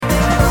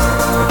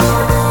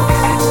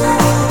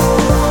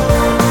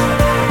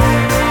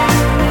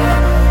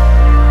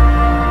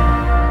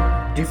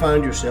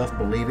find yourself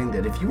believing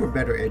that if you were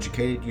better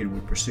educated, you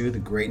would pursue the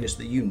greatness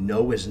that you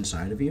know is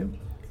inside of you?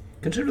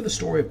 Consider the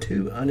story of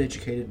two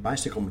uneducated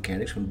bicycle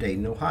mechanics from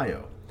Dayton,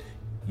 Ohio.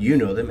 You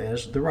know them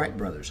as the Wright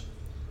brothers.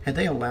 Had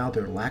they allowed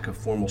their lack of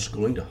formal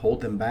schooling to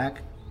hold them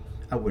back,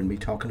 I wouldn't be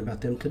talking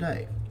about them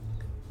today.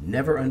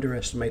 Never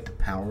underestimate the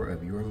power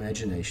of your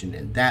imagination,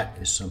 and that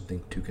is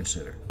something to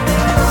consider.